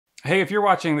Hey, if you're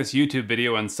watching this YouTube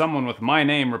video and someone with my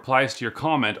name replies to your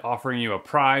comment offering you a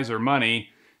prize or money,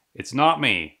 it's not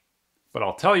me. But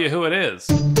I'll tell you who it is.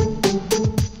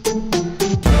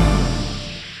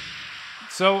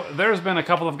 So there's been a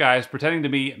couple of guys pretending to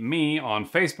be me on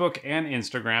Facebook and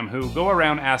Instagram who go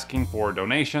around asking for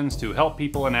donations to help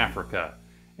people in Africa.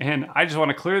 And I just want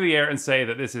to clear the air and say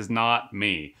that this is not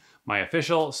me. My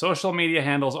official social media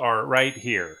handles are right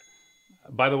here.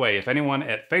 By the way, if anyone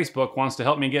at Facebook wants to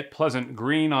help me get Pleasant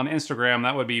Green on Instagram,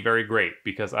 that would be very great,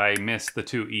 because I miss the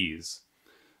two E's.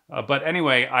 But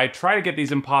anyway, I try to get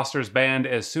these imposters banned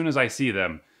as soon as I see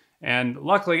them. And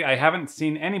luckily, I haven't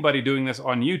seen anybody doing this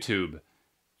on YouTube.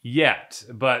 Yet.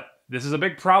 But this is a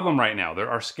big problem right now. There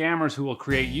are scammers who will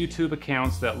create YouTube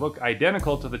accounts that look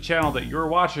identical to the channel that you're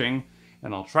watching,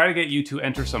 and they'll try to get you to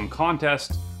enter some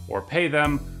contest, or pay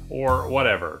them, or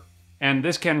whatever. And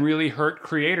this can really hurt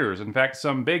creators. In fact,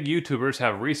 some big YouTubers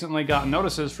have recently gotten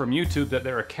notices from YouTube that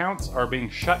their accounts are being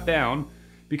shut down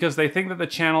because they think that the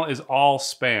channel is all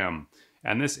spam.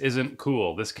 And this isn't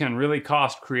cool. This can really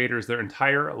cost creators their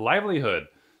entire livelihood.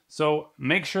 So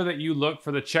make sure that you look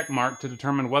for the check mark to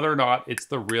determine whether or not it's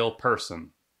the real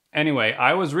person. Anyway,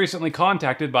 I was recently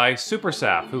contacted by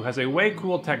SuperSaf, who has a way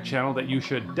cool tech channel that you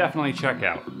should definitely check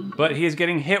out. But he is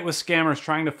getting hit with scammers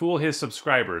trying to fool his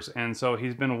subscribers, and so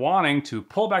he's been wanting to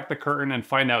pull back the curtain and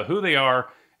find out who they are,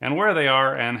 and where they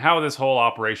are, and how this whole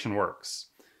operation works.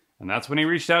 And that's when he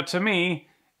reached out to me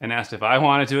and asked if I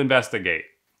wanted to investigate.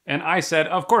 And I said,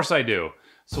 of course I do.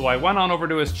 So I went on over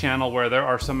to his channel where there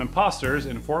are some imposters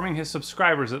informing his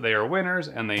subscribers that they are winners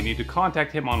and they need to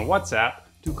contact him on WhatsApp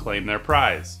to claim their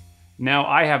prize. Now,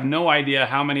 I have no idea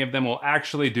how many of them will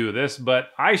actually do this, but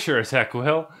I sure as heck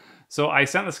will. So I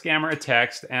sent the scammer a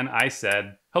text and I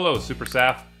said, "Hello,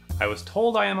 SuperSaf. I was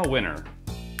told I am a winner."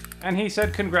 And he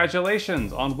said,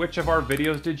 "Congratulations, on which of our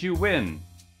videos did you win?"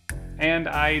 And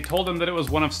I told him that it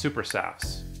was one of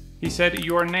SuperSaf's. He said,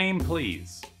 "Your name,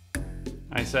 please."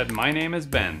 I said, "My name is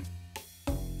Ben."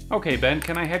 "Okay, Ben,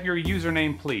 can I have your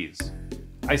username, please?"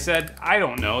 I said, "I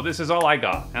don't know, this is all I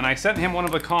got," and I sent him one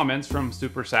of the comments from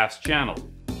SuperSaf's channel.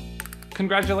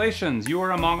 "Congratulations, you are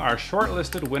among our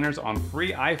shortlisted winners on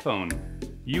free iPhone.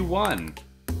 You won."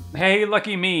 Hey,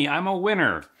 lucky me, I'm a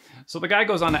winner. So the guy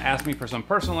goes on to ask me for some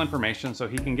personal information so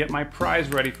he can get my prize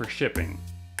ready for shipping.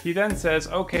 He then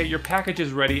says, "Okay, your package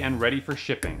is ready and ready for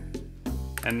shipping."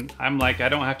 And I'm like, I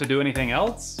don't have to do anything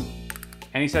else?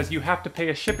 And he says, "You have to pay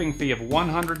a shipping fee of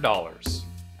 $100.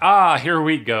 Ah, here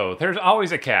we go. There's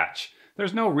always a catch.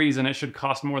 There's no reason it should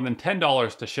cost more than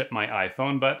 $10 to ship my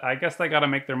iPhone, but I guess they gotta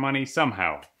make their money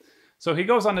somehow. So he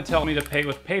goes on to tell me to pay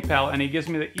with PayPal, and he gives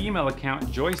me the email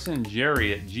account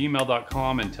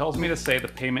joyceandjerry@gmail.com and tells me to say the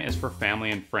payment is for family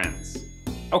and friends.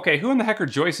 Okay, who in the heck are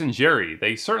Joyce and Jerry?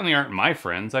 They certainly aren't my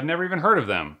friends. I've never even heard of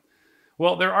them.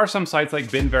 Well, there are some sites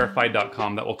like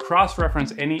binverified.com that will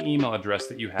cross-reference any email address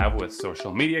that you have with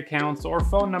social media accounts or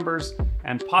phone numbers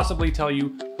and possibly tell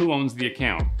you who owns the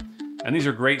account. And these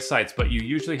are great sites, but you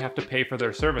usually have to pay for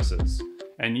their services.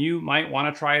 And you might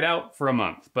want to try it out for a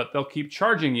month, but they'll keep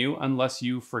charging you unless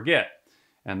you forget.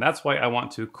 And that's why I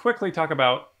want to quickly talk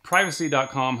about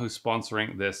privacy.com, who's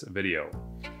sponsoring this video.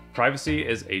 Privacy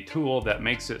is a tool that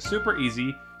makes it super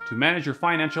easy to manage your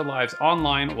financial lives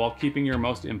online while keeping your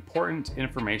most important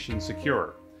information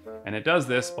secure. And it does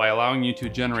this by allowing you to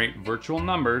generate virtual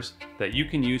numbers that you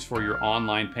can use for your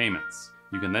online payments.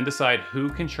 You can then decide who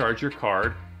can charge your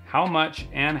card, how much,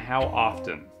 and how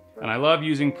often. And I love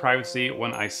using Privacy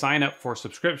when I sign up for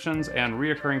subscriptions and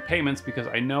reoccurring payments because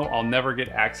I know I'll never get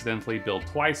accidentally billed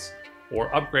twice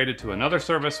or upgraded to another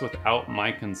service without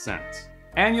my consent.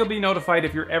 And you'll be notified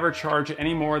if you're ever charged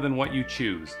any more than what you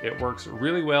choose. It works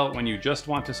really well when you just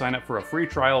want to sign up for a free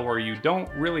trial where you don't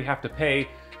really have to pay,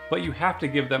 but you have to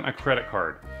give them a credit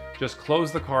card. Just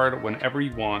close the card whenever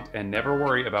you want and never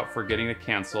worry about forgetting to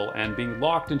cancel and being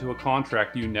locked into a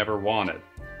contract you never wanted.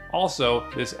 Also,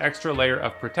 this extra layer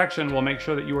of protection will make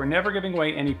sure that you are never giving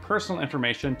away any personal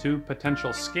information to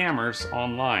potential scammers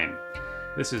online.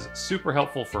 This is super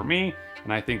helpful for me,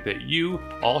 and I think that you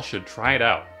all should try it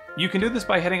out. You can do this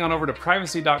by heading on over to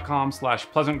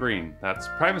privacy.com/pleasantgreen. That's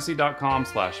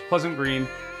privacy.com/pleasantgreen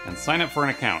and sign up for an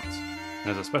account.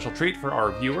 And as a special treat for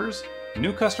our viewers,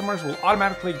 new customers will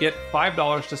automatically get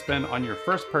 $5 to spend on your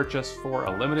first purchase for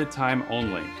a limited time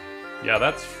only. Yeah,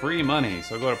 that's free money,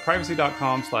 so go to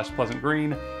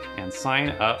privacy.com/pleasantgreen and sign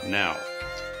up now.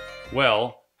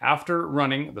 Well, after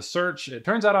running the search, it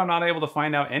turns out I'm not able to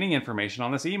find out any information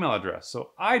on this email address.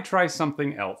 So I try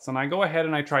something else, and I go ahead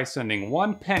and I try sending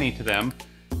 1 penny to them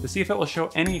to see if it will show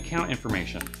any account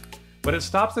information. But it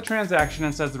stops the transaction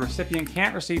and says the recipient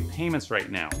can't receive payments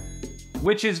right now.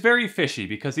 which is very fishy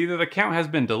because either the account has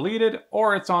been deleted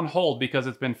or it's on hold because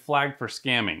it's been flagged for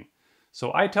scamming.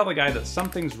 So I tell the guy that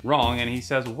something's wrong and he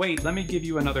says, wait, let me give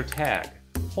you another tag.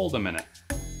 Hold a minute.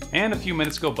 And a few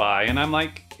minutes go by and I'm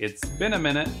like, it's been a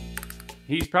minute.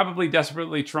 He's probably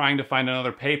desperately trying to find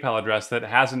another PayPal address that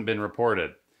hasn't been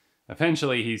reported.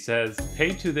 Eventually he says,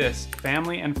 pay to this,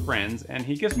 family and friends, and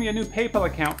he gives me a new PayPal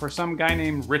account for some guy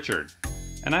named Richard.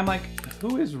 And I'm like,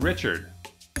 who is Richard?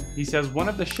 He says, one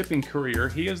of the shipping courier,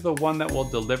 he is the one that will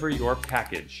deliver your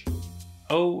package.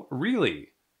 Oh, really?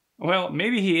 Well,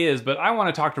 maybe he is, but I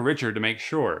want to talk to Richard to make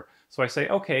sure. So I say,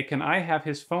 okay, can I have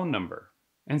his phone number?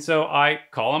 And so I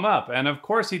call him up, and of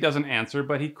course he doesn't answer,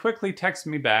 but he quickly texts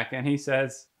me back and he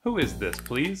says, who is this,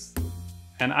 please?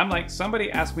 And I'm like,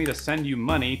 somebody asked me to send you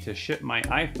money to ship my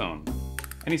iPhone.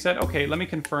 And he said, okay, let me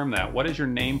confirm that. What is your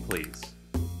name, please?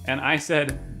 And I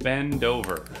said, bend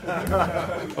over.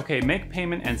 Okay, make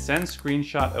payment and send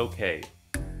screenshot okay.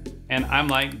 And I'm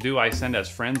like, do I send as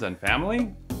friends and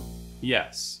family?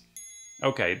 Yes.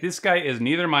 Okay, this guy is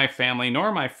neither my family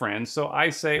nor my friend, so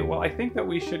I say, well, I think that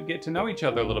we should get to know each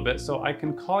other a little bit so I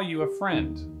can call you a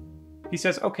friend. He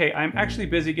says, okay, I'm actually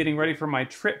busy getting ready for my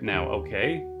trip now,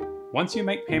 okay? Once you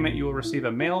make payment, you will receive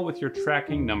a mail with your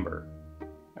tracking number.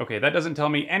 Okay, that doesn't tell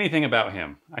me anything about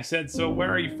him. I said, so where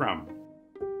are you from?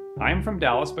 I'm from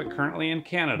Dallas, but currently in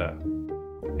Canada.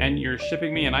 And you're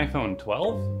shipping me an iPhone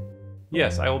 12?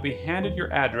 Yes, I will be handed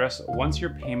your address once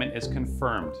your payment is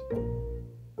confirmed.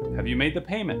 Have you made the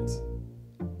payment?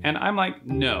 And I'm like,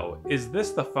 no, is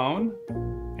this the phone?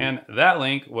 And that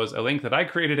link was a link that I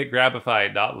created at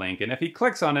grabify.link, and if he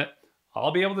clicks on it,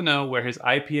 I'll be able to know where his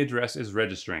IP address is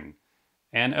registering.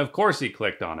 And of course he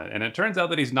clicked on it, and it turns out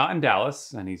that he's not in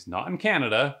Dallas, and he's not in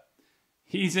Canada.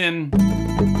 He's in...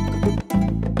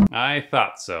 I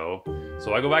thought so.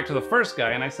 So I go back to the first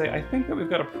guy and I say, I think that we've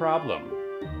got a problem.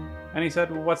 And he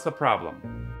said, well, what's the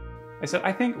problem? I said,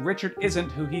 I think Richard isn't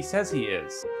who he says he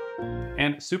is.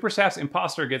 And Super Saft's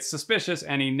imposter gets suspicious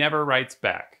and he never writes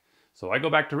back. So I go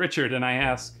back to Richard and I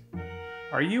ask,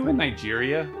 are you in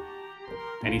Nigeria?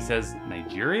 And he says,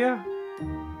 Nigeria?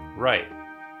 Right.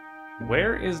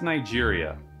 Where is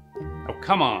Nigeria? Oh,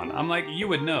 come on. I'm like, you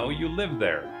would know, you live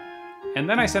there. And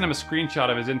then I sent him a screenshot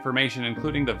of his information,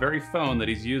 including the very phone that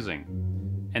he's using.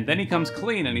 And then he comes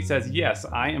clean and he says, yes,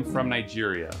 I am from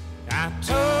Nigeria. I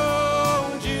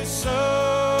told you so.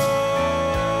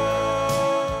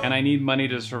 And I need money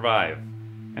to survive.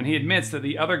 And he admits that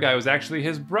the other guy was actually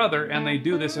his brother and they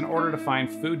do this in order to find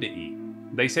food to eat.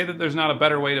 They say that there's not a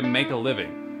better way to make a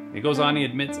living. He goes on, he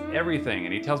admits everything,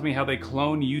 and he tells me how they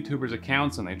clone YouTubers'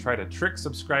 accounts and they try to trick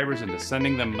subscribers into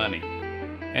sending them money.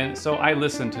 And so I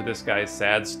listened to this guy's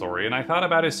sad story and I thought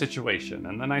about his situation,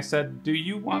 and then I said, do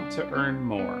you want to earn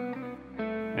more?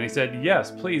 And he said,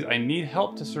 yes, please, I need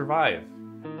help to survive.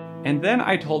 And then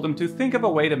I told him to think of a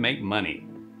way to make money.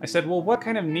 I said, well, what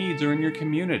kind of needs are in your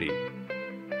community?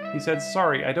 He said,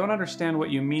 sorry, I don't understand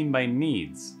what you mean by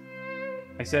needs.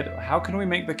 I said, how can we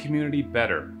make the community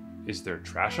better? Is there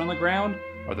trash on the ground?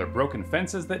 Are there broken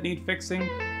fences that need fixing?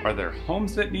 Are there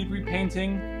homes that need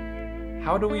repainting?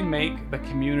 How do we make the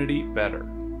community better?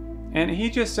 And he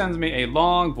just sends me a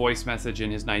long voice message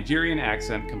in his Nigerian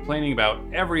accent complaining about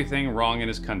everything wrong in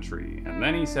his country. And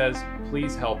then he says,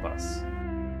 please help us.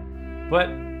 But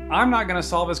I'm not gonna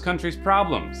solve his country's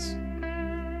problems.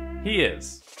 He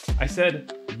is. I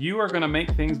said, you are gonna make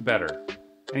things better.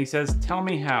 And he says, tell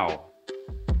me how.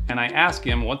 And I ask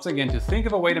him once again to think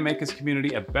of a way to make his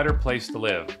community a better place to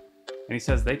live. And he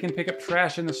says they can pick up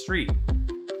trash in the street.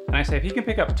 And I say, if he can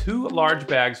pick up 2 large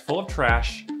bags full of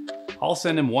trash, I'll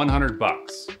send him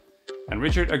 $100. And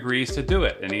Richard agrees to do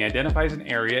it. And he identifies an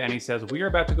area and he says, we are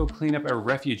about to go clean up a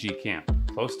refugee camp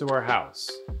close to our house.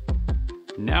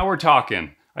 Now we're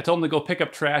talking. I told him to go pick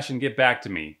up trash and get back to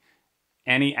me.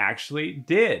 And he actually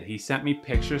did. He sent me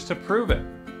pictures to prove it.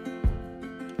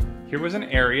 Here was an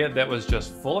area that was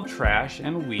just full of trash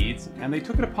and weeds, and they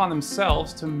took it upon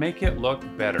themselves to make it look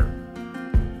better.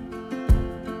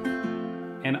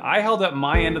 And I held up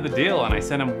my end of the deal and I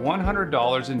sent him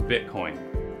 $100 in Bitcoin.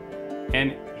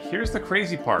 And here's the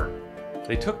crazy part.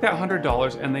 They took that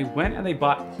 $100 and they went and they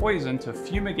bought poison to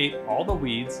fumigate all the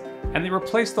weeds, and they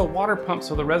replaced the water pump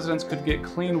so the residents could get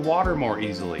clean water more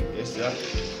easily. Yes, sir.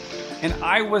 And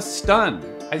I was stunned.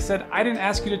 I said, I didn't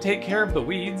ask you to take care of the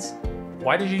weeds.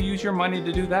 Why did you use your money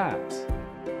to do that?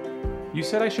 You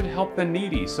said I should help the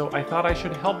needy, so I thought I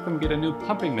should help them get a new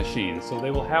pumping machine so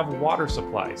they will have water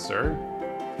supply, sir.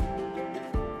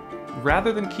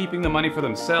 Rather than keeping the money for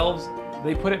themselves,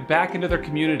 they put it back into their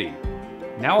community.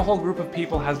 Now a whole group of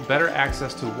people has better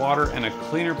access to water and a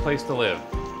cleaner place to live.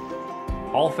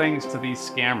 All thanks to these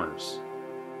scammers.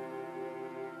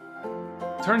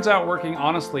 Turns out working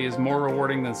honestly is more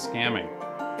rewarding than scamming.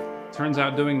 Turns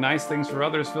out doing nice things for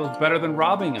others feels better than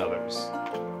robbing others.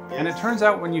 And it turns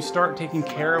out when you start taking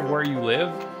care of where you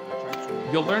live,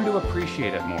 you'll learn to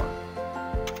appreciate it more.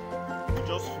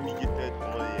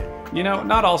 You know,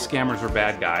 not all scammers are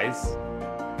bad guys.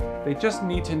 They just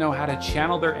need to know how to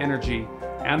channel their energy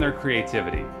and their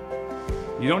creativity.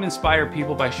 You don't inspire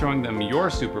people by showing them your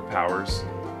superpowers.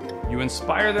 You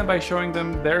inspire them by showing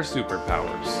them their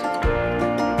superpowers.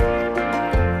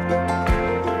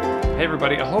 Hey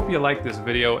everybody, I hope you liked this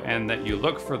video and that you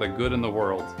look for the good in the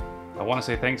world. I want to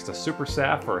say thanks to Super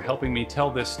Saf for helping me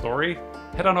tell this story.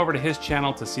 Head on over to his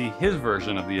channel to see his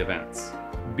version of the events.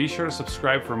 Be sure to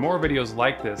subscribe for more videos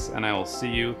like this, and I will see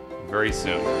you very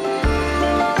soon.